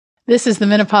This is the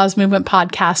Menopause Movement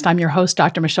Podcast. I'm your host,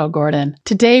 Dr. Michelle Gordon.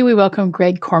 Today, we welcome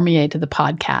Greg Cormier to the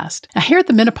podcast. Now, here at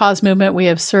the Menopause Movement, we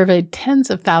have surveyed tens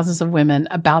of thousands of women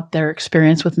about their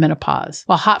experience with menopause.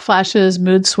 While hot flashes,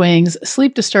 mood swings,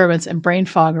 sleep disturbance, and brain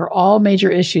fog are all major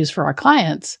issues for our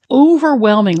clients,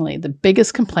 overwhelmingly, the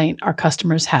biggest complaint our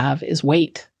customers have is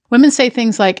weight. Women say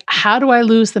things like, how do I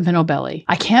lose the minnow belly?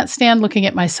 I can't stand looking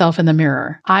at myself in the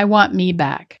mirror. I want me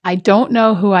back. I don't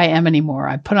know who I am anymore.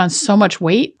 I put on so much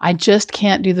weight. I just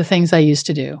can't do the things I used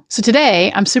to do. So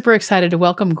today, I'm super excited to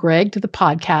welcome Greg to the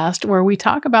podcast where we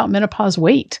talk about menopause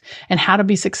weight and how to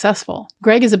be successful.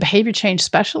 Greg is a behavior change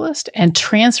specialist and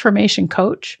transformation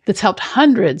coach that's helped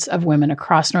hundreds of women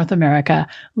across North America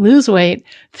lose weight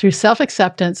through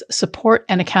self-acceptance, support,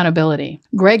 and accountability.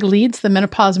 Greg leads the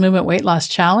Menopause Movement Weight Loss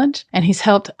Challenge, and he's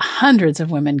helped hundreds of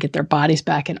women get their bodies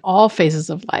back in all phases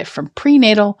of life, from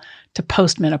prenatal to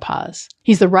post-menopause.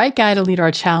 He's the right guy to lead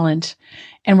our challenge,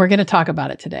 and we're going to talk about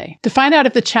it today. To find out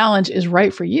if the challenge is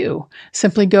right for you,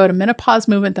 simply go to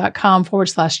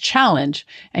menopausemovement.com/challenge,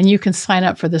 and you can sign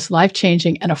up for this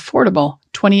life-changing and affordable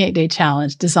 28-day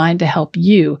challenge designed to help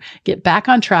you get back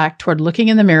on track toward looking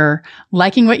in the mirror,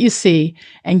 liking what you see,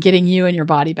 and getting you and your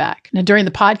body back. Now, during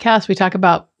the podcast, we talk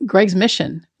about Greg's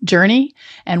mission, journey,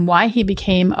 and why he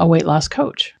became a weight loss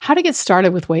coach. How to get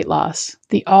started with weight loss,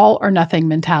 the all or nothing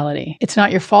mentality. It's not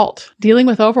your fault. Dealing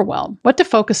with overwhelm. What to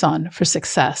focus on for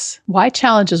success. Why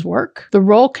challenges work. The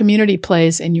role community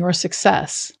plays in your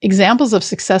success. Examples of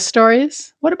success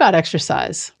stories. What about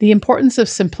exercise? The importance of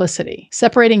simplicity.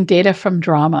 Separating data from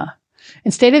drama.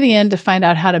 And stay to the end to find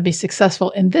out how to be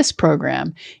successful in this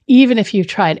program, even if you've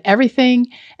tried everything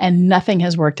and nothing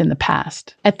has worked in the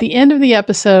past. At the end of the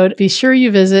episode, be sure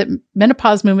you visit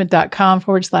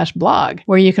menopausemovement.com/blog,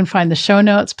 where you can find the show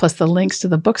notes plus the links to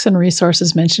the books and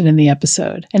resources mentioned in the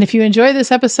episode. And if you enjoy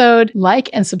this episode, like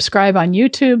and subscribe on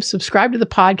YouTube, subscribe to the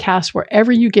podcast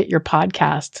wherever you get your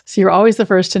podcasts, so you're always the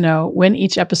first to know when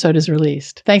each episode is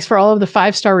released. Thanks for all of the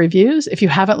 5-star reviews. If you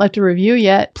haven't left a review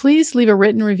yet, please leave a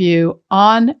written review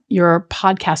on your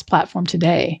podcast platform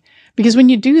today. Because when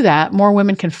you do that, more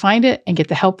women can find it and get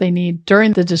the help they need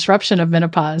during the disruption of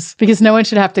menopause, because no one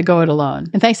should have to go it alone.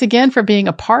 And thanks again for being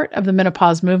a part of the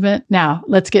menopause movement. Now,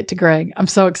 let's get to Greg. I'm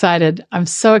so excited. I'm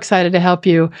so excited to help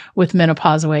you with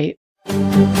menopause weight.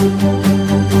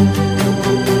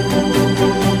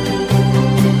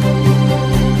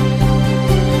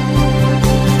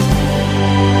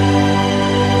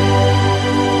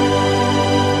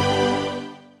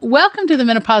 Welcome to the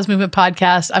Menopause Movement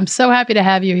Podcast. I'm so happy to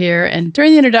have you here. And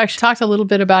during the introduction, talked a little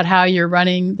bit about how you're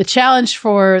running the challenge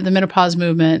for the Menopause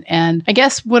Movement. And I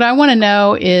guess what I want to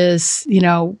know is,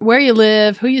 where you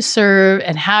live, who you serve,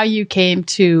 and how you came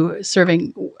to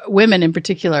serving women in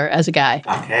particular as a guy.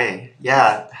 Okay.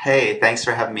 Yeah. Hey, thanks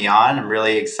for having me on. I'm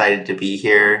really excited to be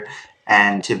here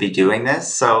and to be doing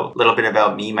this. So a little bit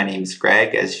about me. My name's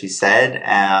Greg, as you said.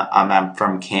 I'm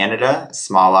from Canada, a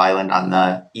small island on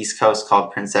the East Coast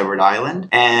called Prince Edward Island.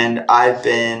 And I've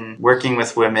been working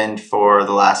with women for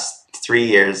the last 3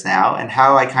 years now. And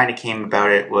how I kind of came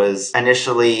about it was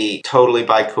initially totally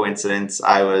by coincidence.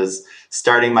 I was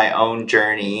starting my own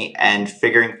journey and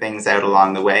figuring things out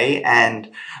along the way.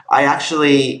 And I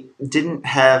actually didn't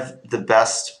have the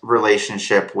best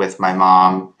relationship with my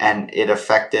mom, and it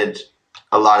affected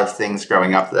a lot of things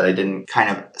growing up that I didn't kind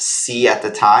of see at the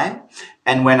time.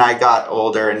 And when I got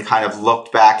older and kind of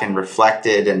looked back and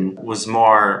reflected and was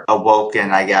more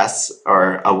awoken, I guess,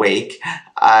 or awake,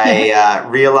 I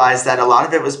realized that a lot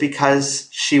of it was because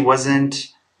she wasn't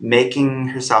making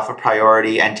herself a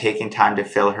priority and taking time to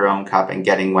fill her own cup and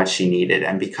getting what she needed.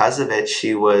 And because of it,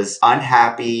 she was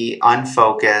unhappy,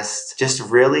 unfocused, just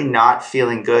really not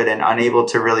feeling good and unable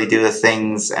to really do the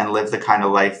things and live the kind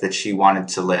of life that she wanted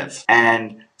to live.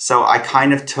 And so I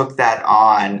kind of took that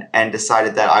on and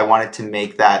decided that I wanted to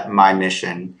make that my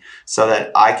mission so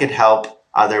that I could help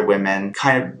other women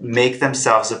kind of make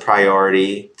themselves a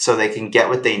priority so they can get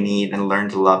what they need and learn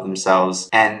to love themselves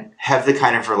and have the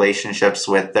kind of relationships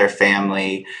with their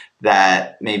family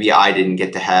that maybe I didn't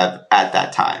get to have at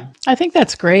that time. I think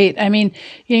that's great. I mean,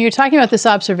 you're talking about this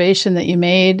observation that you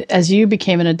made as you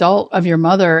became an adult of your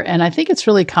mother. And I think it's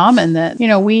really common that,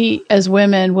 we as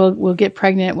women will get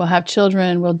pregnant, we'll have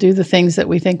children, we'll do the things that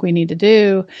we think we need to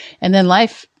do. And then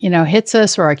life, hits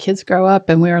us, or our kids grow up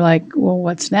and we're like, well,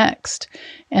 what's next?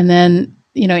 And then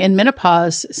in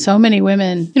menopause, so many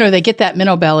women, they get that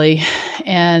minnow belly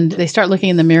and they start looking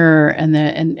in the mirror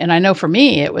and I know for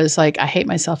me, it was like, I hate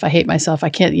myself. I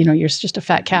can't, you're just a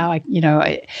fat cow.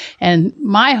 And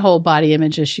my whole body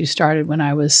image issue started when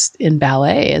I was in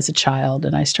ballet as a child.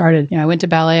 And I went to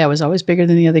ballet. I was always bigger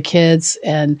than the other kids.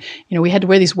 And, we had to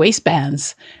wear these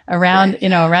waistbands around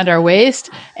our waist.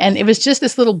 And it was just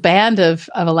this little band of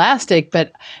elastic,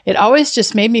 but it always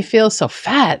just made me feel so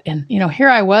fat. And, here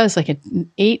I was like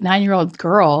an 8-9-year-old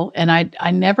girl, and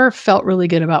I never felt really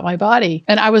good about my body.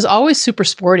 And I was always super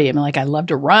sporty. I mean, like I loved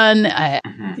to run. I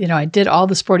did all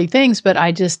the sporty things, but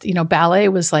I just, ballet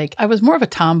was like, I was more of a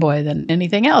tomboy than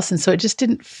anything else. And so it just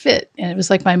didn't fit. And it was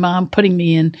like my mom putting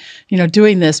me in,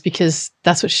 doing this because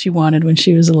that's what she wanted when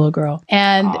she was a little girl.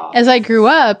 And as I grew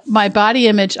up, my body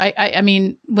image, I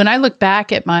mean, when I look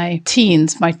back at my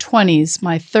teens, my 20s,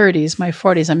 my 30s, my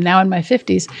 40s, I'm now in my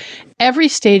 50s, every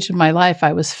stage of my life,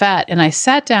 I was fat. And I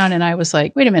sat down and I was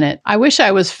like, wait a minute, I wish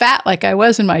I was fat like I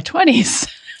was in my 20s,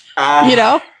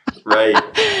 Right.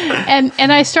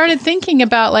 And I started thinking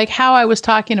about like how I was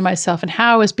talking to myself and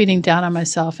how I was beating down on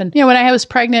myself. And, when I was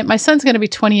pregnant, my son's going to be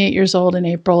 28 years old in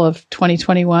April of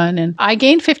 2021. And I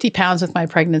gained 50 pounds with my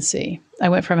pregnancy. I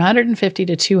went from 150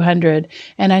 to 200,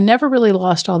 and I never really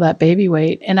lost all that baby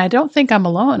weight. And I don't think I'm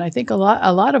alone. I think a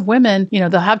lot of women,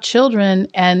 they'll have children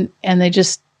and they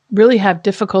just really have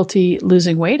difficulty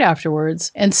losing weight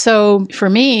afterwards. And so for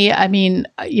me, I mean,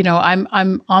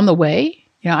 I'm on the way.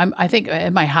 I think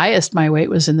at my highest, my weight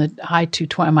was in the high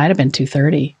 220. It might have been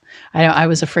 230. I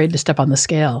was afraid to step on the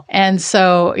scale. And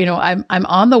so, I'm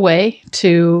on the way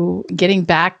to getting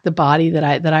back the body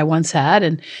that I once had.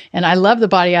 And I love the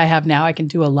body I have now. I can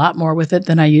do a lot more with it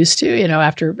than I used to,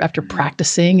 after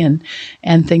practicing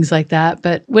and things like that.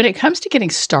 But when it comes to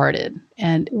getting started,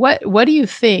 and what do you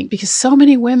think? Because so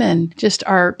many women, just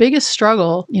our biggest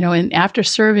struggle, and after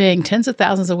surveying tens of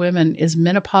thousands of women, is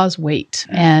menopause weight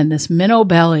and this minnow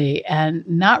belly and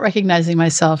not recognizing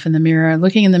myself in the mirror,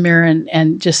 looking in the mirror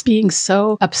and just being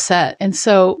so upset. And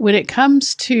so when it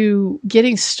comes to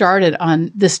getting started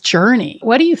on this journey,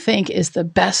 what do you think is the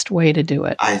best way to do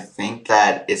it? I think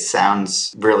that it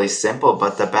sounds really simple,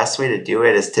 but the best way to do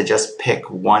it is to just pick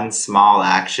one small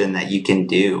action that you can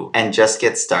do and just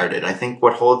get started. I think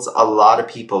what holds a lot of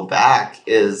people back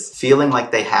is feeling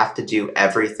like they have to do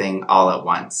everything all at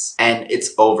once. And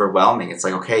it's overwhelming. It's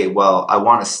like, okay, well, I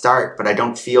want to start, but I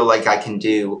don't feel like I can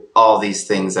do all these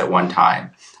things at one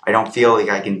time. I don't feel like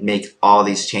I can make all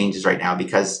these changes right now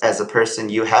because as a person,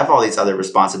 you have all these other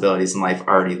responsibilities in life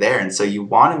already there. And so you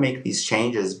want to make these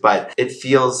changes, but it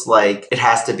feels like it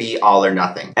has to be all or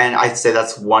nothing. And I'd say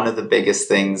that's one of the biggest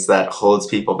things that holds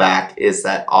people back is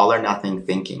that all or nothing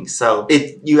thinking. So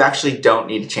you actually don't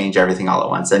need to change everything all at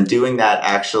once. And doing that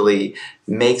actually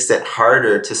makes it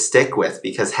harder to stick with,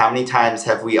 because how many times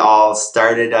have we all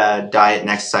started a diet and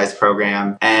exercise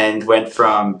program and went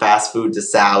from fast food to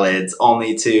salads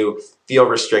only to feel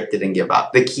restricted and give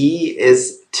up? The key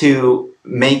is to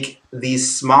make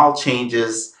these small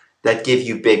changes that give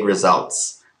you big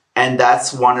results. And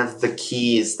that's one of the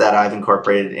keys that I've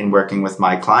incorporated in working with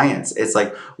my clients. It's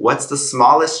like, what's the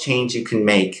smallest change you can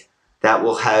make that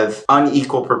will have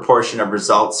unequal proportion of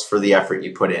results for the effort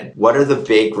you put in? What are the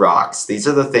big rocks? These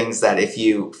are the things that if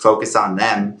you focus on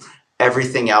them,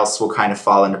 everything else will kind of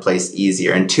fall into place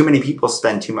easier. And too many people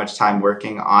spend too much time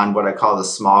working on what I call the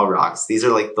small rocks. These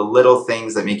are like the little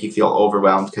things that make you feel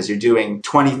overwhelmed because you're doing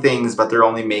 20 things, but they're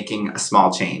only making a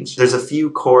small change. There's a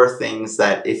few core things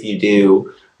that if you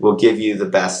do, will give you the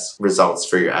best results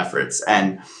for your efforts.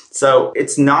 And so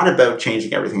it's not about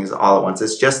changing everything all at once.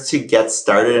 It's just to get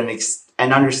started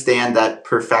and understand that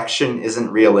perfection isn't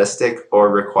realistic or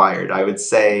required. I would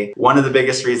say one of the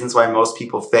biggest reasons why most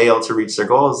people fail to reach their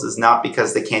goals is not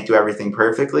because they can't do everything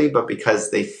perfectly, but because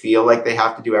they feel like they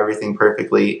have to do everything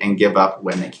perfectly and give up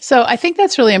when they can. So I think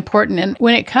that's really important. And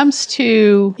when it comes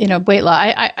to, weight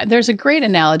loss, there's a great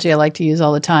analogy I like to use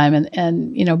all the time.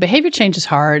 And behavior change is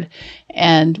hard.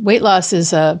 And weight loss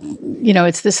is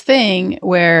it's this thing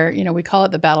where, we call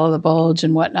it the battle of the bulge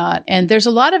and whatnot. And there's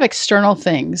a lot of external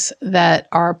things that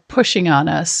are pushing on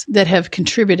us that have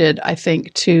contributed, I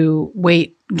think, to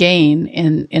weight gain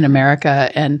in America.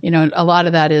 And, a lot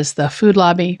of that is the food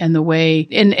lobby and the way,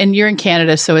 and you're in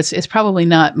Canada, so it's probably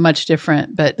not much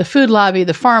different, but the food lobby,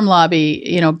 the farm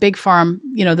lobby, big farm,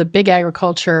 the big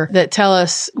agriculture that tell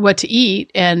us what to eat.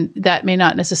 And that may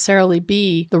not necessarily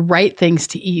be the right things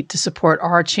to eat to support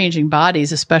our changing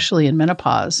bodies, especially in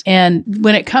menopause. And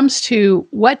when it comes to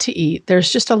what to eat,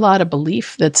 there's just a lot of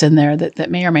belief that's in there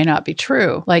that may or may not be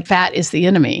true. Like fat is the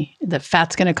enemy. that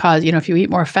fat's going to cause, if you eat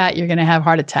more fat, you're going to have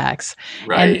heart attacks.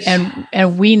 Right.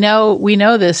 And we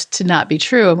know this to not be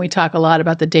true. And we talk a lot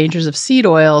about the dangers of seed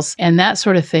oils and that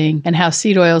sort of thing, and how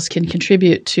seed oils can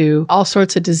contribute to all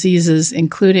sorts of diseases,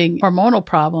 including hormonal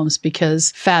problems,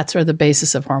 because fats are the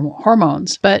basis of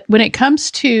hormones. But when it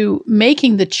comes to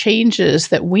making the changes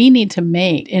that we need to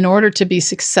make in order to be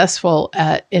successful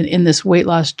in this weight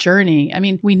loss journey, I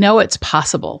mean, we know it's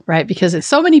possible, right? Because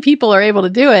so many people are able to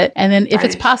do it. And then if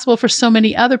it's possible for so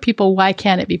many other people, why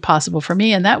can't it be possible for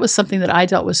me? And that was something that I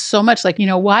dealt with so much. Like,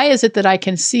 why is it that I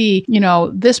can see,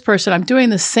 this person, I'm doing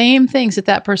the same things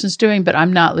that person's doing, but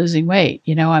I'm not losing weight.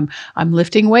 I'm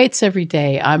lifting weights every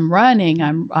day. I'm running,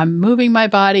 I'm moving my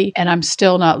body, and I'm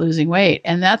still not losing weight.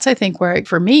 And that's, I think, where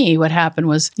for me, what happened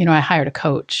was, I hired a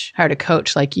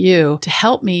coach like you to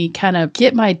help me kind of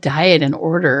get my diet in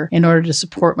order to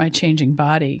support my changing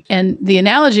body. And the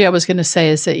analogy I was going to say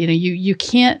is that, you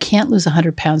can't lose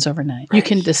 100 pounds overnight. Right. You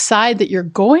can decide that you're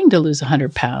going to lose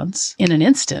 100 pounds in an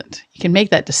instant. You can make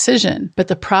that decision. But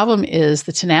the problem is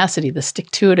the tenacity, the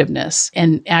stick-to-itiveness,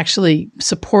 and actually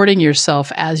supporting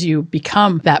yourself as you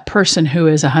become that person who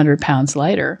is 100 pounds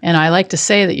lighter. And I like to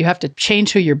say that you have to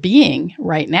change who you're being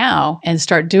right now and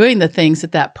start doing the things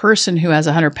that person who has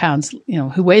 100 pounds,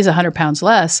 who weighs 100 pounds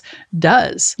less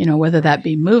does, whether that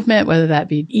be movement, whether that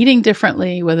be eating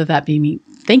differently, whether that be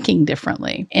thinking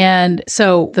differently. And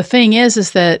so the thing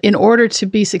is that in order to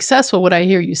be successful, what I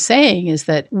hear you saying is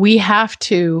that we have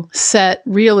to set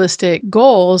realistic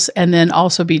goals and then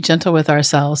also be gentle with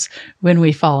ourselves when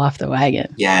we fall off the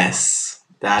wagon. Yes.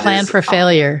 Plan for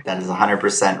failure. That is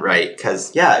 100% right.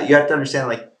 Because, you have to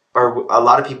understand, or a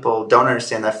lot of people don't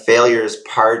understand that failure is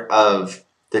part of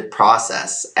the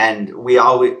process. And we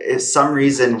always, if some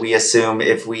reason we assume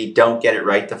if we don't get it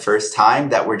right the first time,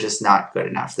 that we're just not good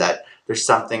enough, that there's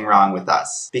something wrong with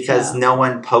us, because no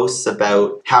one posts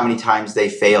about how many times they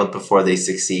failed before they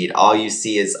succeed. All you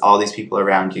see is all these people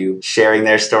around you sharing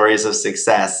their stories of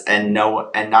success and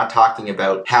not talking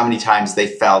about how many times they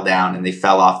fell down and they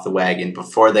fell off the wagon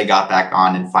before they got back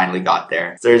on and finally got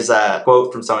there. There's a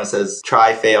quote from someone that says,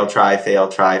 try, fail, try, fail,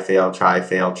 try, fail, try,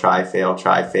 fail, try, fail,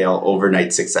 try, fail,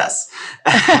 overnight success.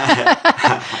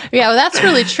 Yeah, well, that's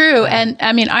really true. And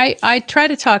I mean, I try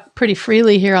to talk pretty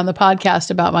freely here on the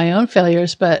podcast about my own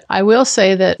failures, but I will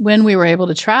say that when we were able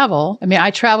to travel, I mean, I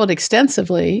traveled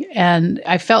extensively and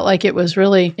I felt like it was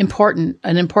really important.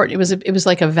 It was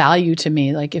like a value to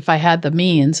me. Like if I had the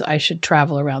means, I should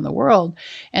travel around the world.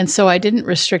 And so I didn't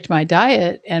restrict my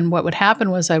diet. And what would happen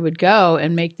was I would go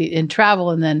and travel,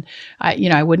 and then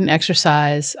I wouldn't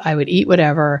exercise. I would eat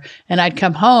whatever, and I'd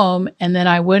come home, and then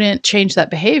I wouldn't change that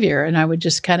behavior. And I would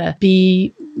just kind of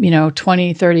be,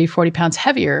 20, 30, 40 pounds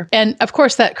heavier. And of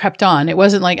course that crept on. It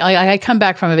wasn't like I'd come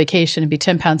back from a vacation and be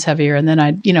 10 pounds heavier, and then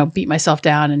I'd, beat myself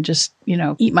down and just,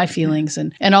 eat my feelings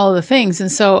and all of the things.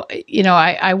 And so,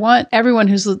 I want everyone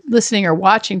who's listening or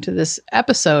watching to this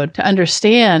episode to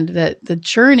understand that the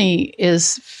journey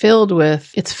is filled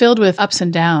with ups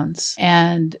and downs,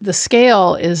 and the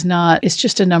scale it's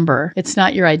just a number. It's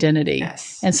not your identity.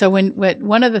 Yes. And so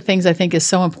one of the things I think is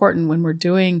so important when we're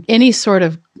doing any sort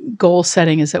of goal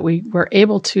setting is that we're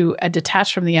able to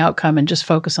detach from the outcome and just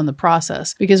focus on the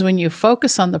process. Because when you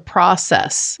focus on the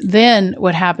process, then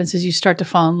what happens is you start to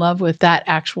fall in love with that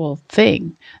actual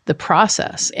thing, the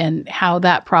process, and how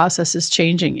that process is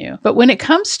changing you. But when it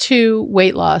comes to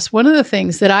weight loss, one of the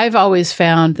things that I've always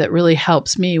found that really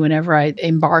helps me whenever I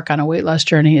embark on a weight loss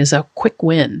journey is a quick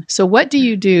win. So what do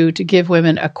you do to give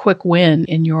women a quick win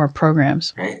in your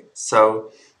programs? Right.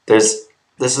 So this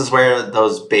is where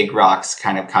those big rocks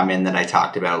kind of come in that I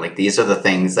talked about. Like, these are the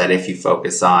things that if you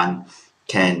focus on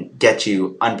can get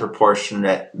you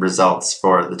unproportionate results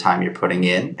for the time you're putting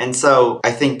in. And so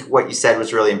I think what you said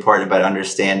was really important about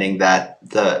understanding that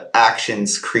the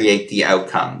actions create the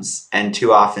outcomes. And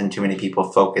too often, too many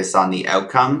people focus on the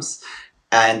outcomes,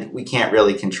 and we can't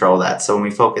really control that. So when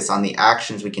we focus on the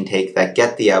actions we can take that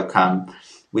get the outcome,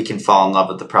 we can fall in love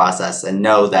with the process and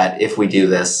know that if we do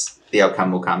this, the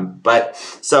outcome will come. But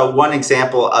so one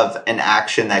example of an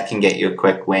action that can get you a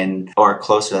quick win or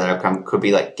closer to that outcome could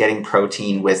be like getting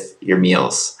protein with your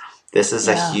meals. This is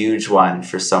a huge one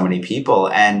for so many people.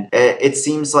 And it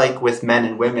seems like with men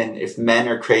and women, if men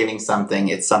are craving something,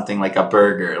 it's something like a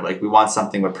burger. Like we want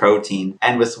something with protein.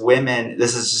 And with women,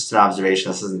 this is just an observation.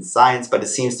 This isn't science, but it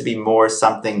seems to be more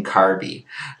something carby,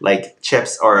 like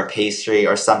chips or a pastry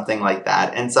or something like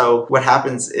that. And so what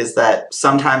happens is that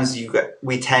sometimes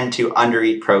we tend to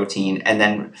undereat protein, and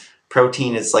then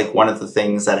protein is like one of the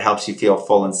things that helps you feel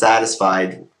full and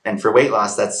satisfied And for weight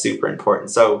loss, that's super important.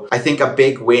 So I think a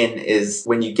big win is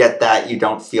when you get that, you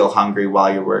don't feel hungry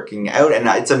while you're working out. And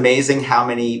it's amazing how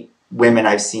many women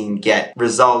I've seen get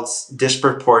results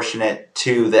disproportionate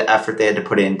to the effort they had to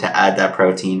put in to add that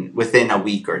protein within a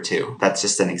week or two. That's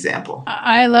just an example.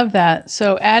 I love that.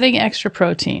 So adding extra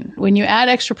protein. When you add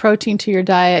extra protein to your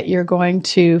diet, you're going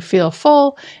to feel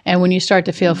full. And when you start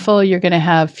to feel full, you're going to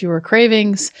have fewer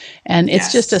cravings. And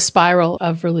it's just a spiral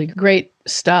of really great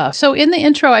stuff. So in the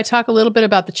intro, I talk a little bit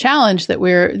about the challenge that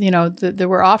we're, that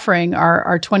we're offering,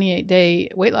 our 28-day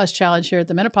weight loss challenge here at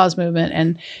the Menopause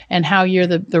Movement, and how you're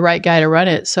the right guy to run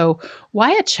it. So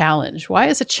why a challenge? Why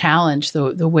is a challenge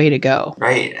the way to go?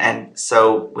 Right. And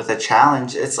so with a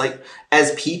challenge, it's like,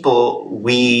 as people,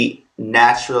 we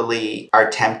naturally are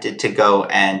tempted to go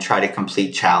and try to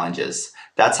complete challenges.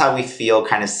 That's how we feel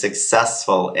kind of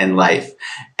successful in life.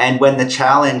 And when the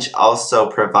challenge also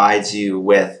provides you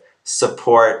with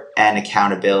support and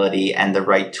accountability and the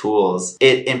right tools,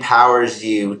 it empowers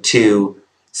you to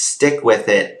stick with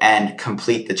it and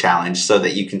complete the challenge so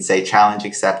that you can say, challenge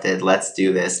accepted, let's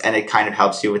do this. And it kind of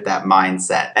helps you with that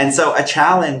mindset. And so a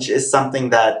challenge is something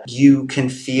that you can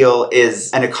feel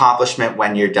is an accomplishment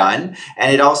when you're done.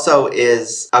 And it also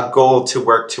is a goal to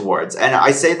work towards. And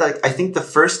I say that I think the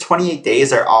first 28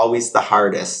 days are always the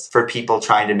hardest for people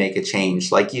trying to make a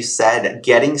change. Like you said,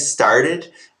 getting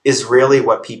started is really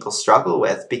what people struggle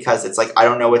with, because it's like, I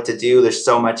don't know what to do. There's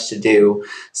so much to do.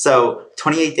 So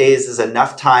 28 days is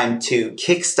enough time to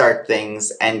kickstart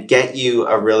things and get you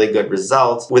a really good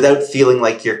result without feeling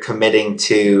like you're committing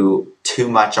to too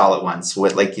much all at once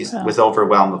with with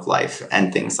overwhelm of life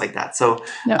and things like that. So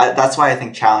that's why I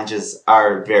think challenges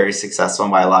are very successful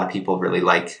and why a lot of people really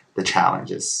like the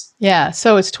challenges. Yeah.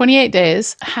 So it's 28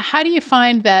 days. How do you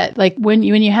find that, like when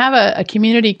you have a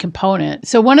community component?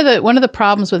 So one of the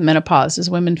problems with menopause is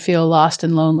women feel lost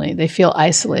and lonely. They feel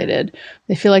isolated.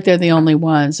 They feel like they're the only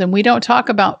ones. And we don't talk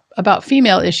about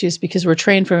female issues because we're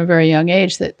trained from a very young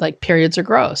age that like periods are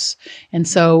gross. And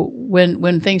so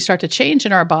when things start to change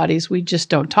in our bodies, we just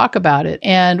don't talk about it.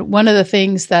 And one of the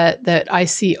things that I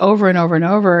see over and over and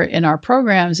over in our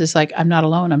programs is like, I'm not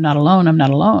alone. I'm not alone. I'm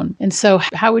not alone. And so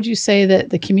how would you say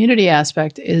that the community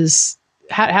aspect is,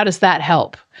 how does that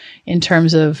help in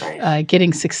terms of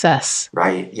getting success?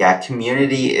 Right. Yeah.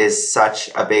 Community is such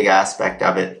a big aspect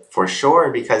of it for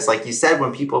sure, because like you said,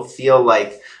 when people feel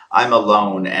like I'm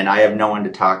alone and I have no one to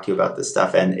talk to about this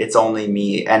stuff and it's only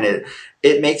me, and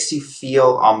it makes you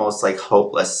feel almost like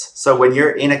hopeless. So when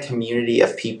you're in a community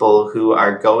of people who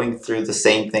are going through the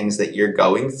same things that you're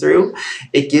going through,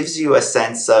 it gives you a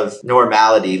sense of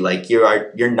normality. Like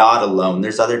you're not alone.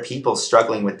 There's other people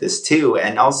struggling with this too.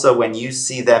 And also when you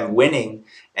see them winning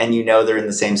and you know they're in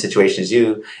the same situation as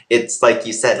you, it's like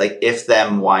you said, like, if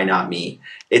them, why not me?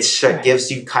 It gives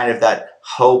you kind of that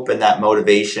hope and that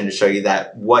motivation to show you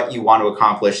that what you want to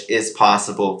accomplish is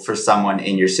possible for someone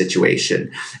in your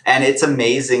situation. And it's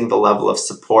amazing the level of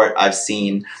support I've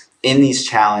seen in these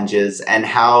challenges and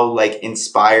how like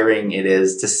inspiring it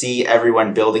is to see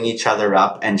everyone building each other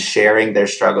up and sharing their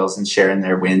struggles and sharing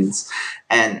their wins.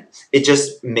 And it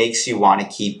just makes you want to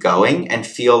keep going and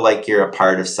feel like you're a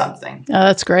part of something. Oh,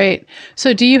 that's great.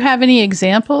 So do you have any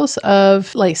examples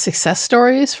of like success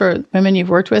stories for women you've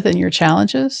worked with in your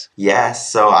challenges?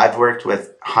 Yes. So I've worked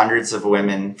with hundreds of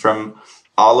women from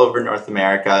all over North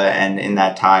America. And in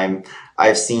that time,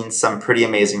 I've seen some pretty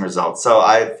amazing results. So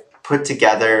I've put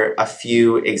together a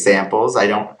few examples. I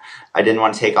didn't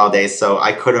want to take all day, so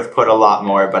I could have put a lot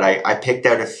more, but I picked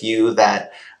out a few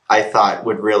that I thought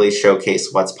would really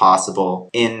showcase what's possible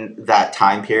in that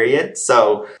time period.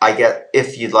 So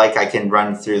if you'd like, I can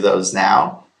run through those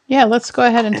now. Yeah, let's go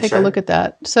ahead and take a look at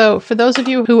that. So for those of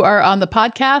you who are on the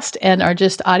podcast and are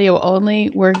just audio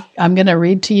only, I'm going to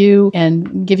read to you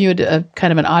and give you a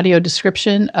kind of an audio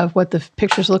description of what the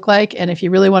pictures look like. And if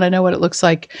you really want to know what it looks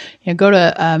like, go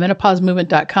to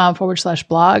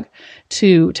menopausemovement.com/blog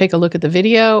to take a look at the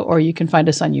video, or you can find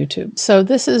us on YouTube. So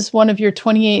this is one of your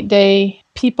 28-day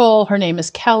people. Her name is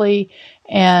Kelly.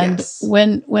 And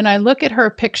when I look at her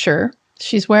picture,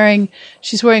 she's wearing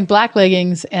black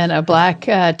leggings and a black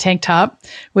tank top,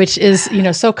 which is,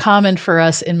 so common for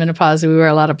us in menopause. We wear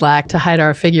a lot of black to hide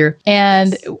our figure.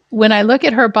 And when I look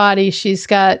at her body, she's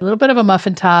got a little bit of a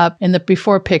muffin top in the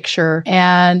before picture,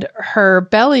 and her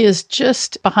belly is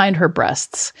just behind her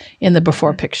breasts in the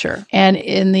before picture. And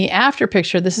in the after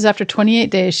picture, this is after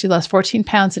 28 days, she lost 14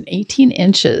 pounds and 18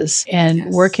 inches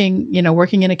and working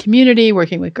in a community,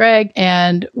 working with Greg.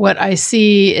 And what I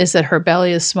see is that her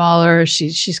belly is smaller.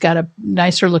 She's got a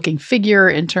nicer looking figure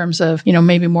in terms of,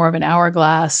 maybe more of an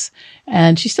hourglass.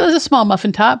 And she still has a small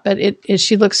muffin top, but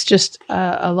she looks just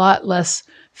a lot less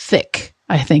thick,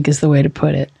 I think is the way to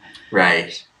put it.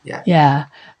 Right. Yeah. Yeah.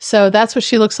 So that's what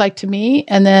she looks like to me.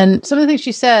 And then some of the things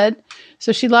she said.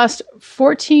 So she lost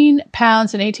 14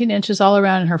 pounds and 18 inches all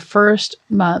around in her first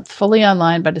month, fully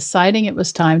online, by deciding it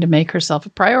was time to make herself a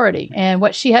priority. And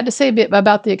what she had to say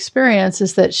about the experience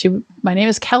is that my name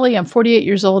is Kelly. I'm 48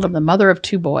 years old. I'm the mother of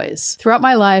 2 boys. Throughout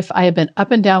my life, I have been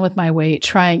up and down with my weight,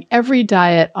 trying every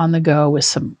diet on the go with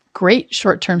some great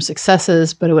short-term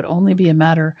successes, but it would only be a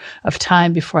matter of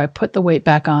time before I put the weight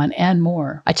back on and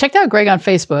more. I checked out Greg on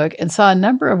Facebook and saw a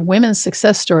number of women's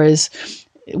success stories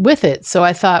with it. So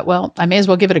I thought, well, I may as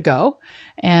well give it a go.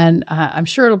 And I'm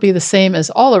sure it'll be the same as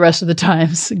all the rest of the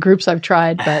times groups I've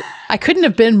tried, but I couldn't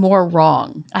have been more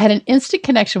wrong. I had an instant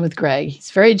connection with Greg.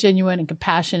 He's very genuine and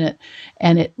compassionate,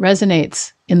 and it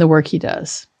resonates in the work he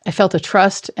does. I felt a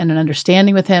trust and an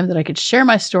understanding with him that I could share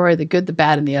my story, the good, the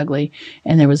bad, and the ugly,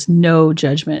 and there was no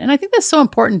judgment. And I think that's so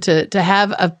important to have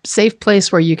a safe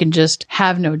place where you can just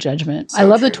have no judgment. I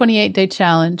love the 28-day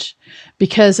challenge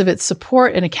because of its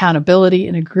support and accountability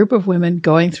in a group of women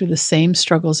going through the same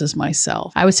struggles as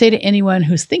myself. I would say to anyone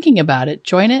who's thinking about it,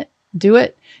 join it, do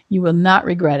it. You will not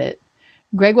regret it.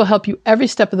 Greg will help you every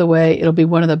step of the way. It'll be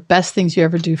one of the best things you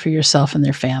ever do for yourself and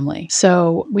their family.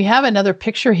 So we have another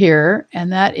picture here,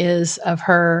 and that is of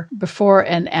her before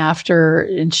and after.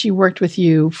 And she worked with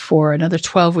you for another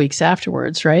 12 weeks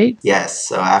afterwards, right? Yes.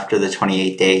 So after the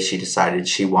 28 days, she decided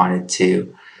she wanted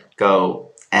to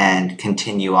go and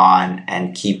continue on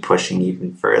and keep pushing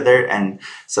even further. And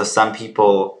so some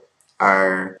people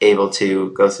are able to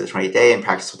go through the 28 day and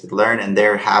practice what they learn, and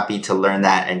they're happy to learn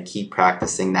that and keep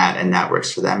practicing that, and that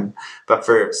works for them. But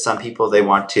for some people, they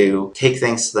want to take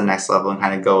things to the next level and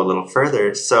kind of go a little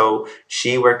further. So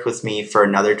she worked with me for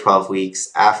another 12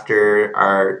 weeks after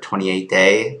our 28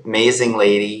 day. Amazing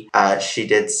lady. She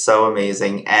did so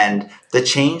amazing. And the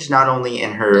change not only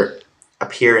in her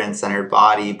appearance and her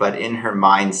body, but in her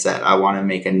mindset, I want to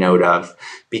make a note of,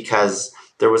 because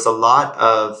there was a lot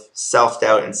of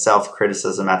self-doubt and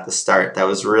self-criticism at the start that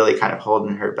was really kind of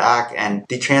holding her back. And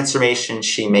the transformation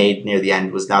she made near the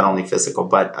end was not only physical,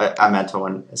 but a mental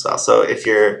one as well. So if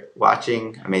you're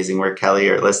watching, amazing work, Kelly,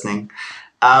 or listening.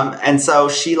 And so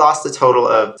she lost a total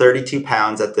of 32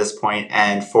 pounds at this point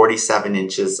and 47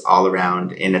 inches all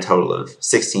around in a total of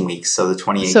 16 weeks. So the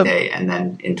 28 day and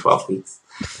then in 12 weeks.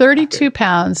 32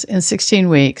 pounds in 16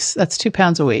 weeks. That's 2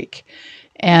 pounds a week.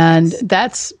 And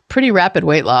that's pretty rapid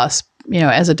weight loss. You know,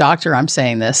 as a doctor, I'm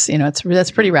saying this, you know, that's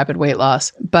pretty rapid weight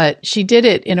loss, but she did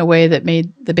it in a way that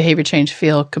made the behavior change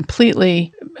feel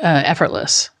completely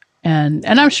effortless. And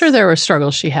I'm sure there were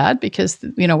struggles she had, because,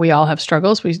 you know, we all have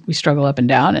struggles. We struggle up and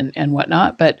down and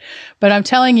whatnot. But I'm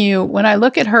telling you, when I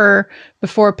look at her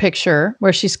before picture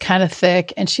where she's kind of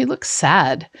thick and she looks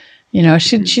sad, you know,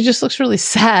 she just looks really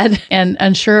sad and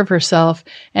unsure of herself.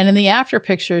 And in the after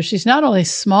picture, she's not only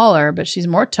smaller, but she's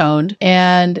more toned,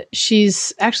 and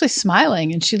she's actually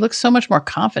smiling, and she looks so much more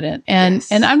confident. And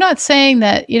I'm not saying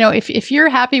that, you know, if you're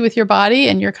happy with your body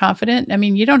and you're confident, I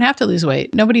mean, you don't have to lose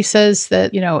weight. Nobody says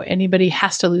that, you know, anybody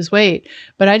has to lose weight.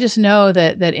 But I just know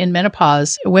that in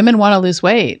menopause, women want to lose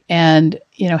weight. And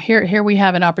you know, here we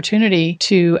have an opportunity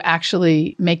to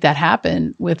actually make that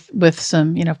happen with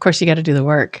some, you know, of course you got to do the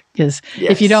work, because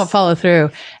if you don't follow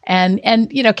through, and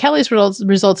you know, Kelly's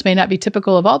results may not be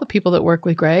typical of all the people that work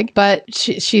with Greg, but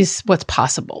she's what's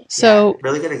possible. So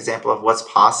really good example of what's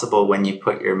possible when you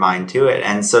put your mind to it.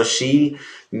 And so she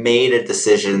made a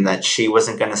decision that she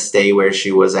wasn't going to stay where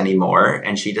she was anymore.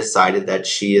 And she decided that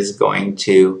she is going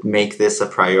to make this a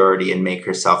priority and make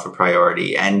herself a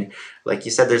priority. And like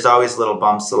you said, there's always little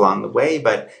bumps along the way,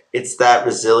 but it's that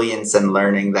resilience and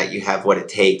learning that you have what it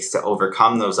takes to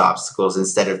overcome those obstacles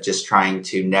instead of just trying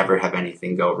to never have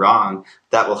anything go wrong.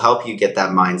 That will help you get that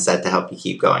mindset to help you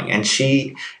keep going. And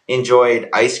she enjoyed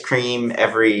ice cream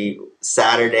every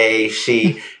Saturday.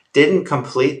 She didn't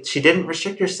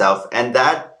restrict herself. And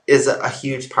that is a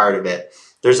huge part of it.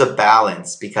 There's a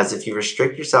balance, because if you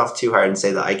restrict yourself too hard and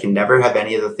say that I can never have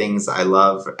any of the things I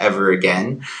love ever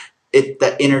again,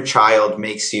 that inner child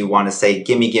makes you want to say,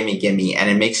 gimme, gimme, gimme. And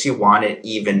it makes you want it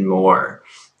even more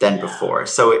than before.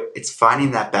 So it's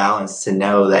finding that balance to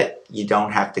know that you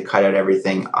don't have to cut out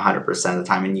everything 100% of the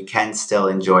time, and you can still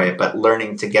enjoy it, but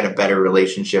learning to get a better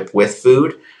relationship with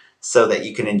food so that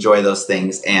you can enjoy those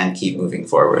things and keep moving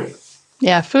forward.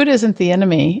 Yeah, food isn't the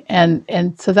enemy. And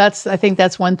so I think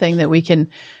that's one thing that we can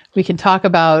talk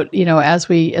about, you know, as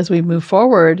we move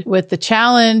forward with the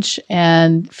challenge.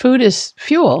 And food is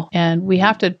fuel, and we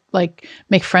have to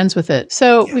make friends with it.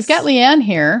 So we've got Leanne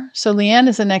here. So Leanne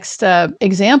is the next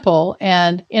example,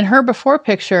 and in her before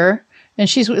picture, and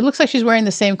it looks like she's wearing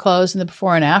the same clothes in the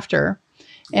before and after.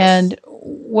 And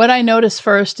what I noticed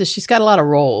first is she's got a lot of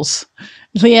rolls.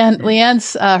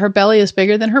 Leanne's, her belly is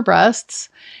bigger than her breasts.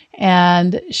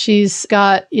 And she's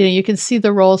got, you can see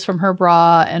the rolls from her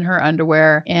bra and her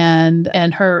underwear, and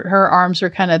her arms are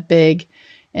kind of big.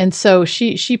 And so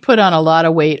she put on a lot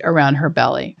of weight around her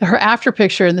belly. Her after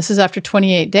picture, and this is after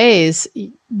 28 days,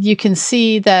 you can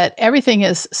see that everything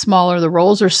is smaller. The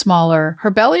rolls are smaller. Her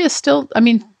belly is still,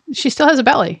 she still has a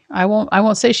belly. I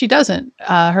won't say she doesn't.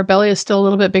 Her belly is still a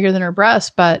little bit bigger than her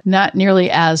breast, but not nearly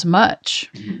as much.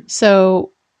 Mm-hmm.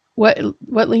 So what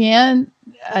Leanne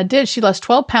did, she lost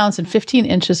 12 pounds and 15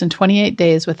 inches in 28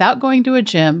 days without going to a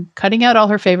gym, cutting out all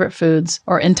her favorite foods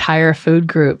or entire food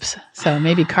groups. So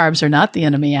maybe carbs are not the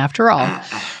enemy after all.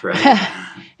 Right.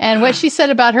 And what she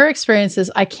said about her experiences,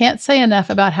 I can't say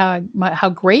enough about how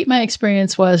great my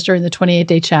experience was during the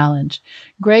 28-day challenge.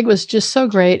 Greg was just so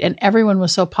great, and everyone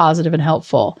was so positive and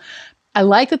helpful. I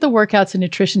like that the workouts and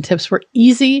nutrition tips were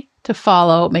easy to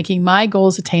follow, making my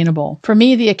goals attainable. For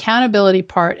me, the accountability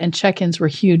part and check-ins were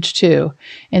huge too.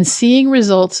 And seeing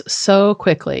results so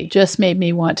quickly just made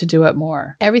me want to do it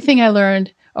more. Everything I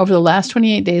learned over the last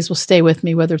 28 days will stay with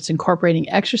me, whether it's incorporating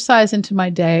exercise into my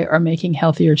day or making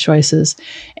healthier choices.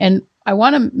 And I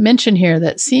want to mention here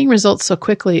that seeing results so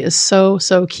quickly is so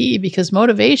key, because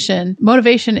motivation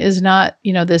is not,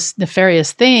 this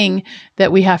nefarious thing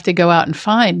that we have to go out and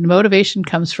find. Motivation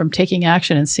comes from taking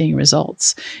action and seeing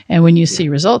results. And when you see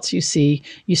results,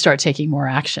 you start taking more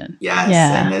action. Yes.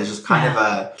 Yeah. And there's just kind of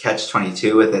a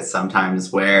catch-22 with it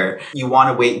sometimes, where you want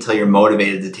to wait until you're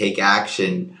motivated to take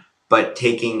action, but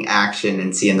taking action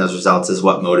and seeing those results is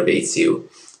what motivates you.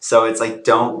 So it's like,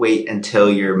 don't wait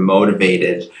until you're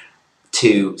motivated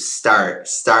to start,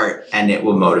 and it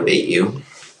will motivate you.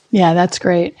 Yeah, that's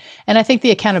great. And I think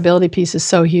the accountability piece is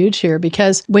so huge here,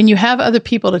 because when you have other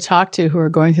people to talk to who are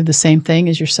going through the same thing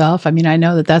as yourself, I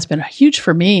know that that's been huge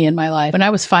for me in my life. When I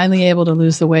was finally able to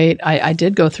lose the weight, I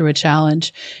did go through a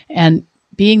challenge, and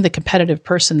being the competitive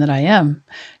person that I am,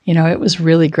 it was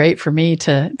really great for me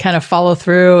to kind of follow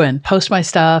through and post my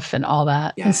stuff and all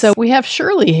that. Yes. And so we have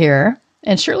Shirley here.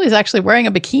 And Shirley's actually wearing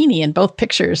a bikini in both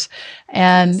pictures,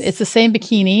 and it's the same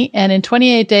bikini. And in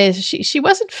 28 days, she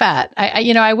wasn't fat.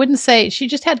 I wouldn't say, she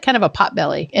just had kind of a pot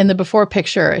belly in the before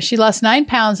picture. She lost 9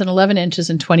 pounds and 11 inches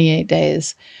in 28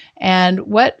 days. And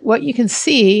what you can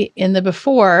see in the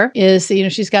before is,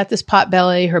 she's got this pot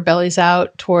belly, her belly's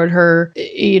out toward her,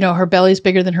 her belly's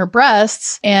bigger than her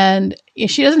breasts. And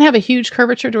she doesn't have a huge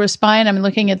curvature to her spine. I'm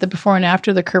looking at the before and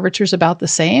after, the curvature is about the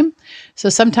same. So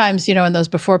sometimes, in those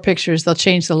before pictures, they'll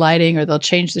change the lighting or they'll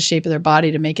change the shape of their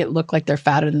body to make it look like they're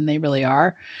fatter than they really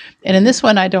are. And in this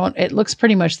one, it looks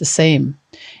pretty much the same.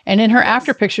 And in her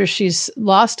after picture, she's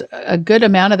lost a good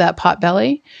amount of that pot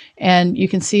belly. And you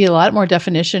can see a lot more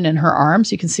definition in her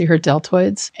arms. You can see her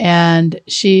deltoids. And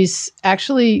she's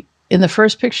actually, in the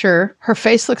first picture, her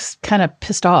face looks kind of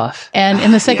pissed off. And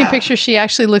in the second picture, she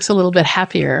actually looks a little bit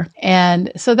happier.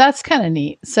 And so that's kind of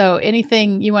neat. So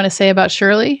anything you want to say about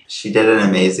Shirley? She did an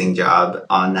amazing job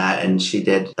on that. And she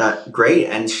did great.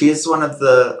 And she is one of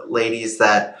the ladies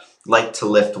that like to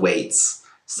lift weights.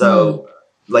 So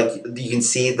you can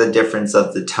see the difference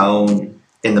of the tone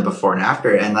in the before and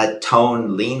after, and that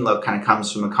tone lean look kind of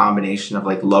comes from a combination of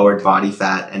lowered body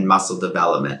fat and muscle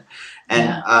development.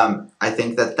 And I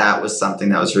think that was something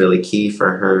that was really key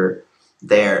for her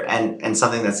there, and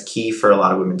something that's key for a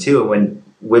lot of women too. When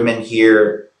women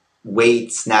hear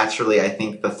weights, naturally, I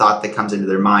think the thought that comes into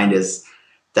their mind is,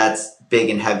 that's big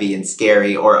and heavy and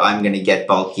scary, or I'm going to get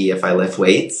bulky if I lift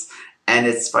weights. And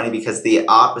it's funny because the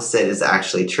opposite is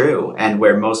actually true. And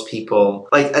where most people,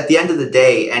 at the end of the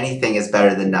day, anything is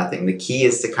better than nothing. The key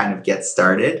is to kind of get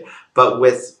started. But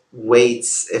with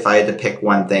weights, if I had to pick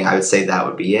one thing, I would say that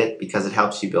would be it, because it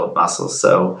helps you build muscle.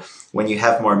 So when you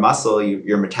have more muscle,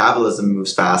 your metabolism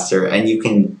moves faster, and you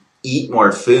can eat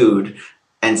more food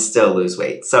and still lose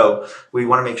weight. So we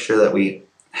want to make sure that we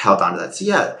held on to that.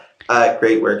 So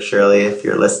great work, Shirley, if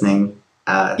you're listening.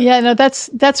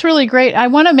 That's really great. I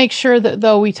want to make sure that,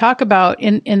 though, we talk about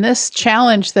in this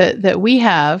challenge that we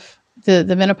have, the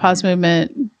Menopause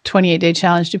Movement 28-day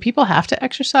challenge, do people have to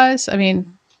exercise?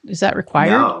 Is that required?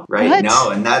 No, right? What?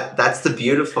 No, and that's the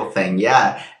beautiful thing.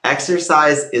 Yeah,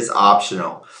 exercise is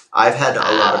optional. I've had a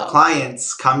lot of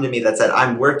clients come to me that said,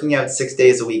 I'm working out 6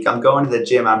 days a week. I'm going to the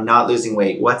gym. I'm not losing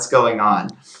weight. What's going on?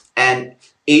 And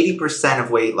 80%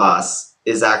 of weight loss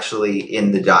is actually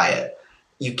in the diet.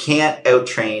 You can't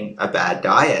out-train a bad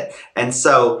diet. And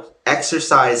so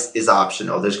exercise is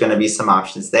optional. There's going to be some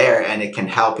options there, and it can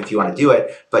help if you want to do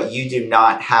it, but you do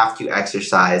not have to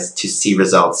exercise to see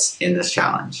results in this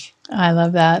challenge. I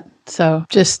love that. So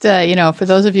just, for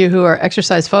those of you who are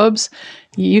exercise phobes,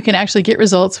 You can actually get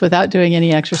results without doing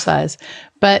any exercise.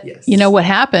 But, Yes. what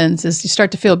happens is you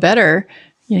start to feel better.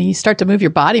 You start to move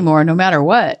your body more no matter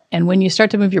what. And when you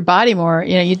start to move your body more,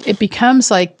 it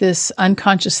becomes like this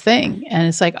unconscious thing. And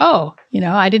it's like, oh,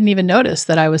 I didn't even notice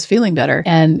that I was feeling better.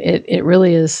 And it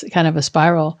really is kind of a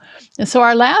spiral. And so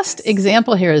our last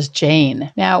example here is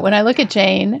Jane. Now, when I look at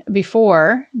Jane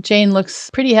Jane looks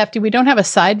pretty hefty. We don't have a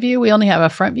side view. We only have a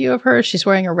front view of her. She's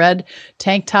wearing a red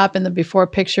tank top in the before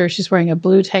picture. She's wearing a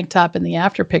blue tank top in the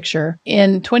after picture.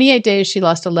 In 28 days, she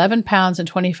lost 11 pounds and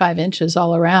 25 inches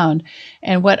all around.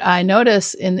 And what I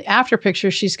notice in the after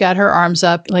picture, she's got her arms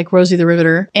up like Rosie the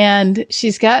Riveter. And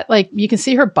she's got you can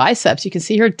see her biceps. You can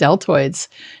see her deltoids.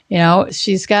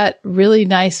 She's got really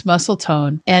nice muscle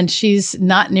tone and she's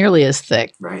not nearly as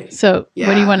thick. Right. So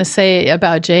what do you want to say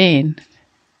about Jane?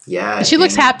 Yeah. She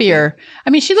looks happier. I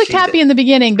mean, she looked happy in the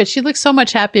beginning, but she looks so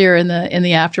much happier in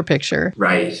the after picture.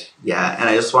 Right. Yeah. And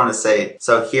I just want to say,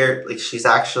 so here, she's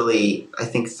actually, I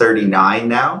think 39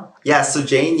 now. Yeah. So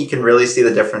Jane, you can really see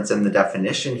the difference in the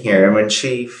definition here. And when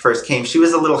she first came, she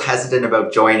was a little hesitant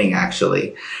about joining,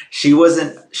 actually. She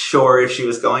wasn't sure if she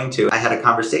was going to. I had a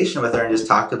conversation with her and just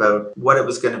talked about what it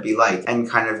was going to be like and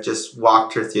kind of just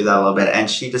walked her through that a little bit. And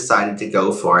she decided to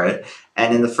go for it.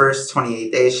 And in the first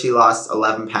 28 days, she lost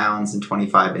 11 pounds and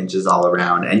 25 inches all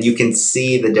around. And you can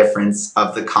see the difference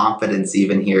of the confidence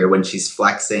even here when she's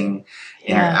flexing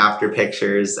in her after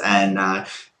pictures. And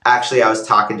actually, I was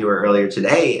talking to her earlier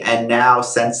today. And now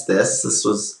since this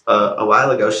was a while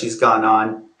ago, she's gone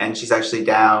on and she's actually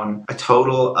down a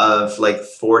total of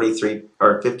 43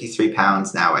 or 53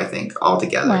 pounds now, I think,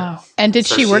 altogether. Wow. And did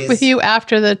she work with you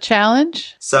after the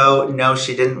challenge? So no,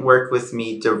 she didn't work with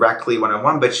me directly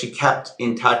one-on-one, but she kept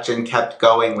in touch and kept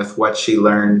going with what she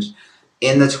learned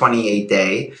in the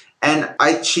 28-day.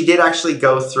 And she did actually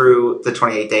go through the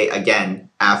 28-day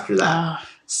again after that. Oh.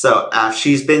 So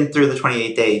she's been through the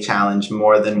 28-day challenge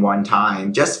more than one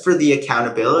time just for the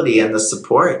accountability and the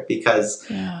support because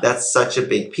that's such a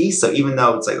big piece. So even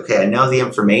though it's okay, I know the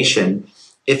information.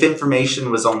 If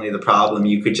information was only the problem,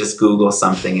 you could just Google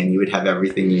something and you would have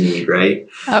everything you need, right?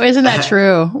 Oh, isn't that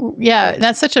true? Yeah,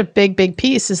 that's such a big, big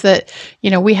piece is that,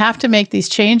 we have to make these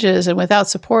changes and without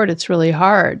support, it's really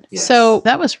hard. Yes. So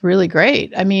that was really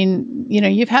great. I mean,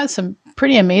 you've had some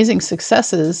pretty amazing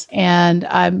successes and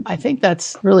I think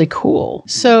that's really cool.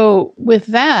 So with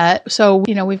that,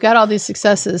 we've got all these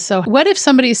successes. So what if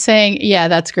somebody's saying, yeah,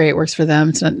 that's great, works for them.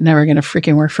 It's never going to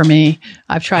freaking work for me.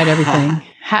 I've tried everything.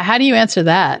 How do you answer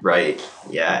that? Right.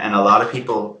 Yeah. And a lot of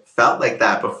people felt like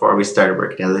that before we started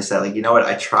working together. They said, you know what?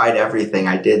 I tried everything.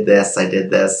 I did this.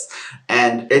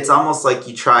 And it's almost like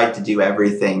you tried to do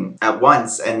everything at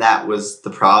once. And that was the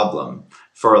problem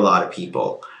for a lot of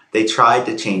people. They tried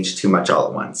to change too much all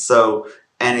at once.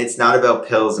 And it's not about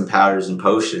pills and powders and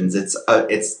potions.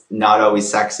 It's not always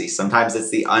sexy. Sometimes it's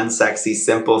the unsexy,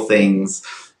 simple things.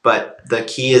 But the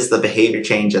key is the behavior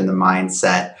change and the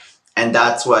mindset. And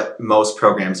that's what most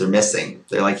programs are missing.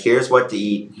 They're like, here's what to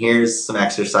eat. Here's some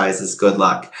exercises. Good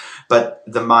luck. But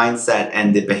the mindset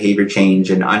and the behavior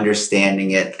change and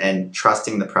understanding it and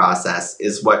trusting the process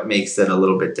is what makes it a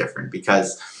little bit different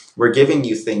because we're giving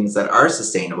you things that are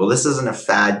sustainable. This isn't a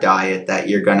fad diet that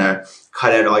you're going to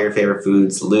cut out all your favorite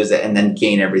foods, lose it, and then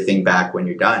gain everything back when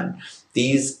you're done.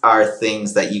 These are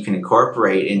things that you can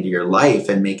incorporate into your life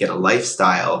and make it a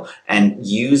lifestyle and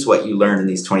use what you learn in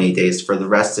these 28 days for the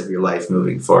rest of your life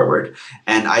moving forward.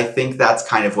 And I think that's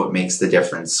kind of what makes the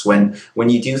difference. When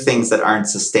you do things that aren't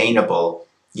sustainable,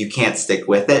 you can't stick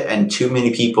with it. And too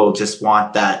many people just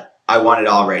want that. I want it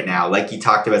all right now. Like you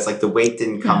talked about, it's like the weight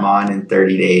didn't come on in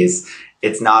 30 days.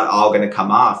 It's not all going to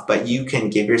come off, but you can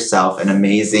give yourself an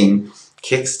amazing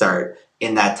kickstart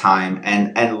in that time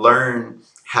and learn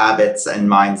habits and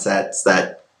mindsets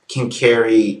that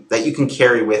you can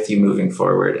carry with you moving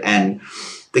forward. And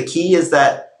the key is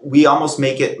that we almost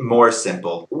make it more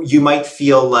simple. You might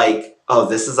feel like, oh,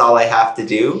 this is all I have to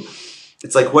do.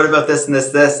 It's like, what about this and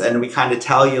this? And we kind of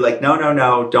tell you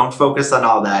no, don't focus on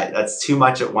all that. That's too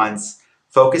much at once.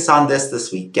 Focus on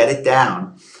this week. Get it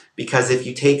down. Because if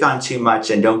you take on too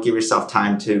much and don't give yourself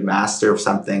time to master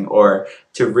something or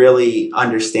to really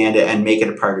understand it and make it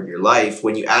a part of your life,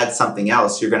 when you add something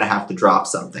else, you're going to have to drop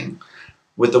something.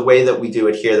 With the way that we do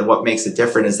it here, what makes it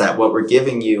different is that what we're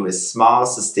giving you is small,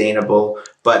 sustainable,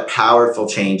 but powerful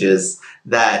changes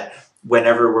that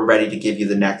whenever we're ready to give you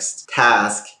the next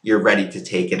task, you're ready to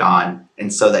take it on.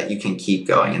 And so that you can keep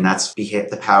going. And that's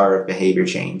the power of behavior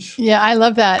change. Yeah, I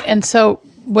love that. And so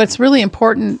what's really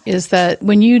important is that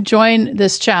when you join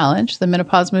this challenge, the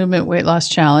Menopause Movement Weight Loss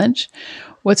Challenge,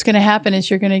 what's going to happen is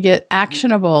you're going to get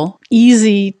actionable,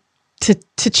 easy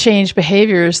to change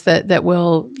behaviors that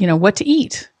will, what to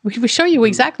eat. We show you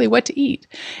exactly what to eat.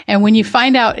 And when you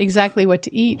find out exactly what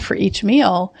to eat for each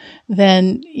meal,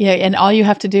 then and all you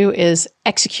have to do is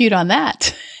execute on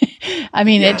that. I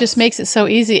mean, It just makes it so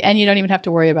easy, and you don't even have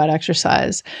to worry about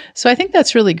exercise. So I think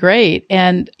that's really great.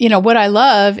 And, what I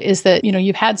love is that,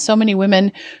 you've had so many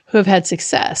women who have had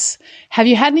success. Have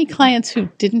you had any clients who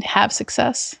didn't have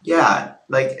success? Yeah.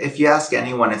 Like if you ask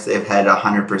anyone if they've had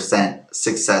 100%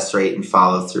 success rate and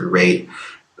follow through rate,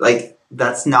 like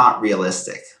that's not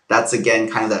realistic. That's again,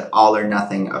 kind of that all or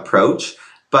nothing approach.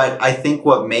 But I think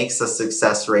what makes a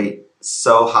success rate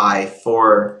so high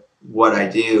for what I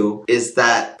do is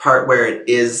that part where it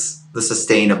is the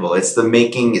sustainable. It's the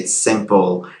making it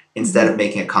simple instead of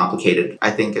making it complicated.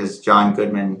 I think it was John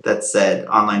Goodman that said,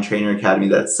 Online Trainer Academy,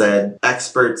 that said,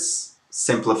 experts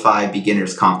simplify,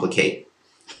 beginners complicate.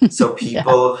 So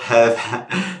people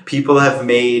have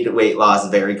made weight loss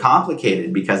very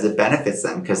complicated because it benefits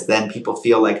them, because then people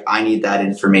feel like I need that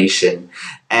information.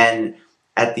 And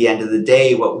at the end of the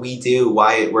day, what we do,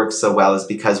 why it works so well, is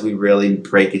because we really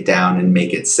break it down and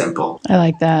make it simple. I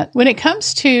like that. When it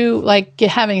comes to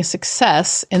having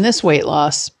success in this weight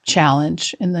loss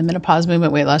challenge, in the Menopause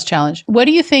Movement Weight Loss Challenge, what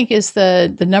do you think is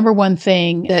the number one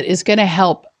thing that is going to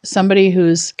help somebody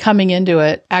who's coming into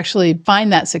it actually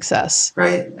find that success?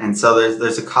 Right. And so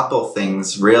there's a couple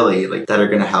things really that are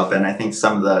going to help. And I think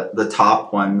some of the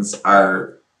top ones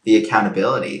are the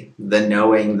accountability, the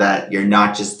knowing that you're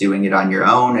not just doing it on your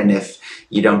own. And if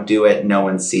you don't do it, no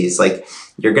one sees. Like,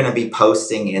 you're going to be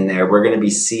posting in there. We're going to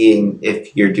be seeing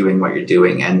if you're doing what you're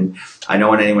doing. And I don't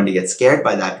want anyone to get scared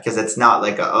by that, because it's not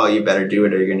like, oh, you better do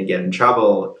it or you're going to get in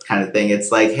trouble kind of thing.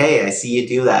 It's like, hey, I see you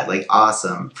do that. Like,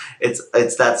 awesome.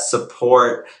 It's that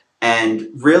support and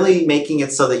really making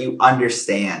it so that you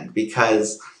understand,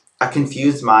 because a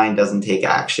confused mind doesn't take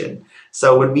action.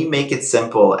 So when we make it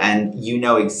simple and you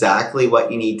know exactly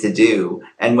what you need to do,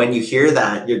 and when you hear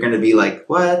that, you're going to be like,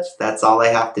 what? That's all I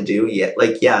have to do?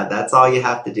 Yeah, that's all you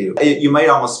have to do. You might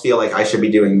almost feel like I should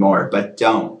be doing more, but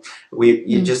don't.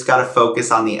 You just got to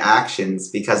focus on the actions,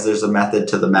 because there's a method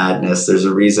to the madness. There's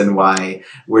a reason why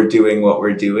we're doing what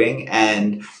we're doing.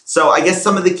 And so I guess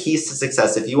some of the keys to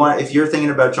success, if you're thinking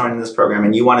about joining this program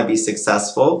and you want to be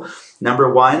successful,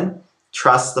 number one,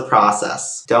 trust the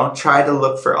process. Don't try to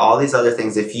look for all these other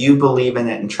things. If you believe in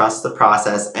it and trust the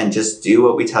process and just do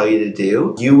what we tell you to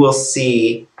do, you will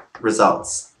see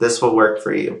results. This will work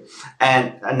for you.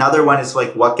 And another one is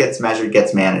what gets measured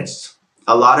gets managed.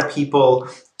 A lot of people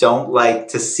don't like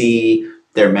to see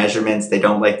their measurements. They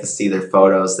don't like to see their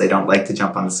photos. They don't like to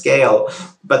jump on the scale.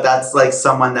 But that's like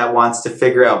someone that wants to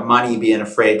figure out money being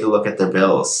afraid to look at their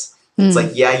bills. It's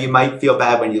like, yeah, you might feel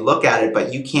bad when you look at it,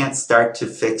 but you can't start to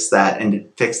fix that and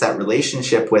fix that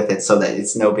relationship with it so that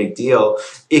it's no big deal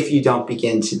if you don't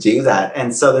begin to do that.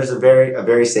 And so there's a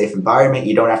very safe environment.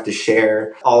 You don't have to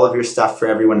share all of your stuff for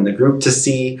everyone in the group to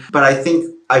see. But I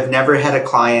think I've never had a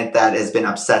client that has been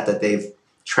upset that they've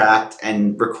tracked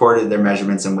and recorded their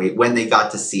measurements and weight when they got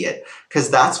to see it,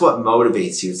 because that's what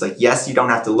motivates you. It's like, yes, you don't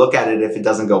have to look at it if it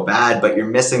doesn't go bad, but you're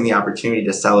missing the opportunity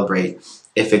to celebrate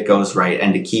if it goes right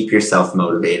and to keep yourself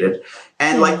motivated.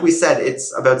 And like we said,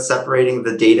 it's about separating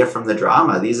the data from the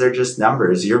drama. These are just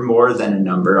numbers. You're more than a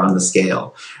number on the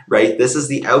scale, right? This is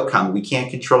the outcome. We can't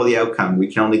control the outcome.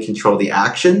 We can only control the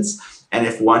actions. And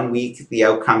if 1 week the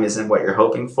outcome isn't what you're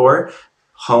hoping for,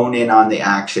 hone in on the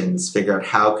actions, figure out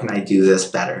how can I do this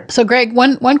better. So Greg,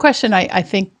 one question I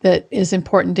think that is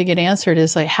important to get answered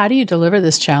is how do you deliver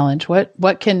this challenge?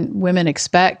 What can women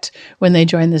expect when they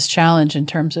join this challenge in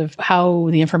terms of how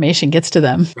the information gets to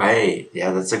them? Right. Yeah,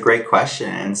 that's a great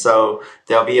question. And so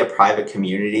there'll be a private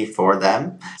community for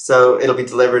them. So it'll be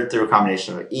delivered through a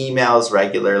combination of emails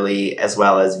regularly, as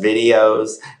well as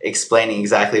videos explaining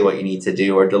exactly what you need to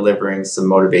do or delivering some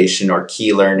motivation or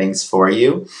key learnings for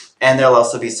you. And there'll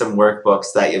also be some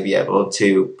workbooks that you'll be able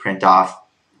to print off,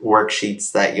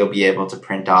 worksheets that you'll be able to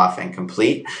print off and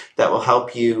complete that will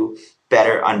help you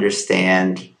better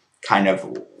understand kind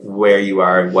of where you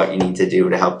are and what you need to do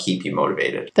to help keep you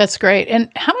motivated. That's great.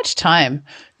 And how much time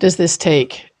does this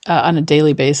take on a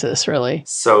daily basis, really?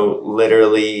 So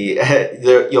literally,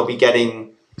 you'll be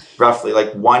getting roughly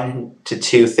 1 to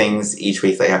 2 things each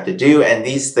week that you have to do. And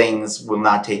these things will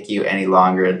not take you any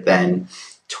longer than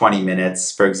 20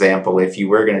 minutes, for example, if you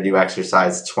were going to do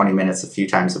exercise 20 minutes a few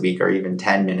times a week or even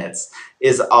 10 minutes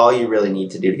is all you really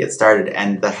need to do to get started.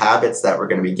 And the habits that we're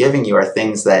going to be giving you are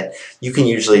things that you can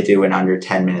usually do in under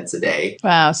 10 minutes a day.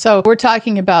 Wow. So we're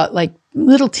talking about like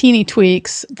little teeny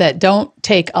tweaks that don't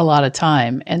take a lot of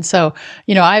time. And so,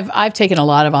 I've taken a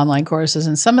lot of online courses,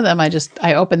 and some of them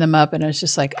I open them up and it's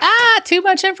just like, too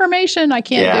much information. I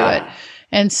can't do it.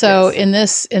 And so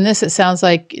yes. in this, it sounds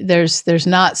like there's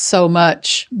not so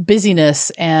much busyness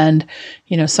and,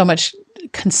 so much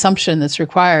consumption that's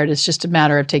required. It's just a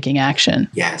matter of taking action.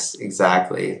 Yes,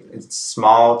 exactly. It's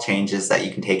small changes that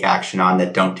you can take action on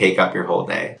that don't take up your whole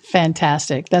day.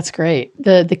 Fantastic. That's great.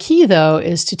 The key though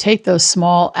is to take those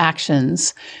small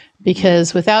actions,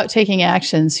 because without taking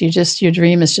actions, your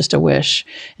dream is just a wish.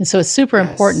 And so it's super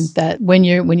important that when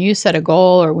you set a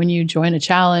goal or when you join a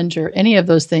challenge or any of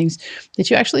those things,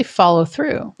 that you actually follow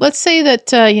through. Let's say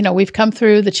that, we've come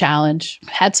through the challenge,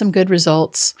 had some good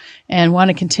results, and want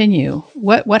to continue.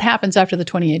 What happens after the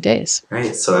 28 days?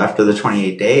 Right. So after the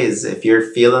 28 days, if you're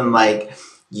feeling like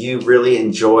you really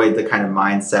enjoyed the kind of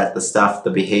mindset, the stuff, the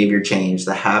behavior change,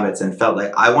 the habits, and felt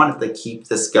like I wanted to keep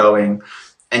this going,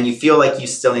 and you feel like you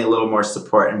still need a little more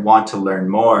support and want to learn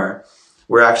more,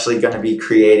 we're actually going to be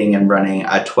creating and running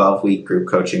a 12-week group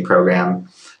coaching program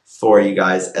for you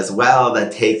guys as well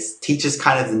that teaches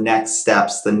kind of the next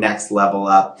steps, the next level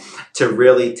up to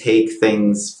really take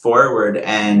things forward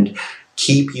and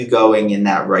keep you going in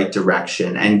that right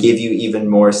direction and give you even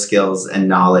more skills and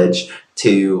knowledge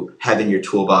to have in your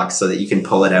toolbox so that you can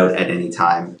pull it out at any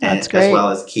time. That's great. As well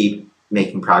as keep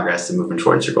making progress and moving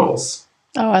towards your goals.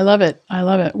 Oh, I love it. I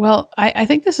love it. Well, I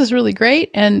think this is really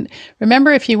great. And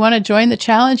remember, if you want to join the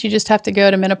challenge, you just have to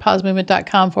go to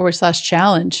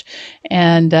menopausemovement.com/challenge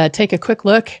and take a quick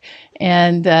look.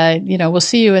 And, we'll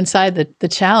see you inside the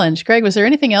challenge. Greg, was there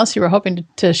anything else you were hoping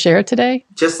to share today?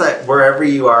 Just that wherever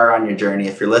you are on your journey,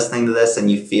 if you're listening to this and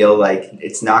you feel like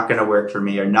it's not going to work for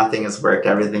me or nothing has worked,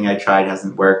 everything I tried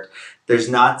hasn't worked, there's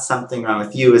not something wrong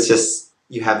with you. It's just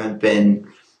you haven't been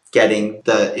getting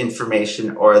the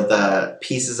information or the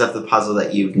pieces of the puzzle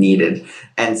that you've needed.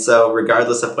 And so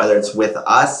regardless of whether it's with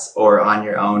us or on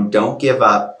your own, don't give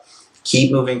up.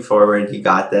 Keep moving forward. You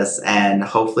got this. And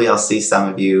hopefully I'll see some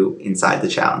of you inside the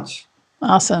challenge.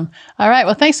 Awesome. All right.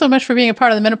 Well, thanks so much for being a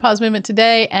part of the Menopause Movement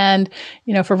today and,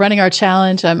 for running our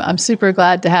challenge. I'm super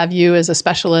glad to have you as a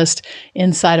specialist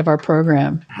inside of our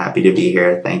program. Happy to be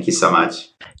here. Thank you so much.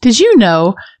 Did you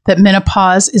know that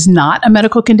menopause is not a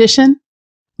medical condition?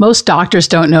 Most doctors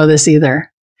don't know this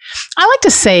either. I like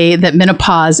to say that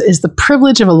menopause is the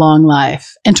privilege of a long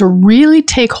life. And to really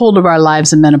take hold of our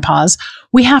lives in menopause,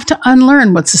 we have to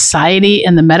unlearn what society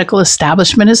and the medical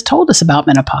establishment has told us about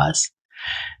menopause.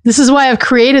 This is why I've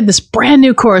created this brand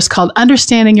new course called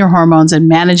Understanding Your Hormones and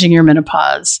Managing Your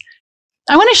Menopause.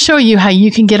 I want to show you how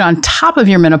you can get on top of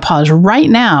your menopause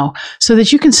right now so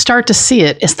that you can start to see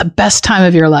it as the best time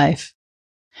of your life.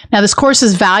 Now, this course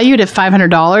is valued at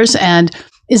 $500 and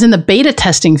is in the beta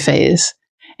testing phase.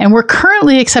 And we're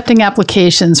currently accepting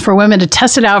applications for women to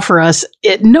test it out for us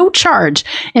at no charge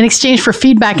in exchange for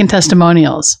feedback and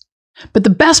testimonials. But the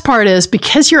best part is,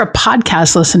 because you're a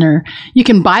podcast listener, you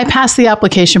can bypass the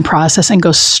application process and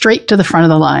go straight to the front of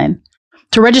the line.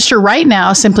 To register right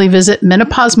now, simply visit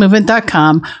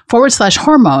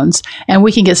menopausemovement.com/hormones, and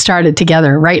we can get started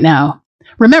together right now.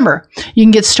 Remember, you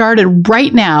can get started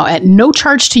right now at no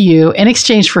charge to you in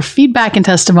exchange for feedback and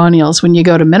testimonials when you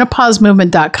go to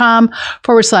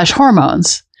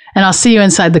menopausemovement.com/hormones. And I'll see you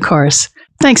inside the course.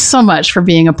 Thanks so much for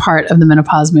being a part of the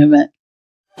Menopause Movement.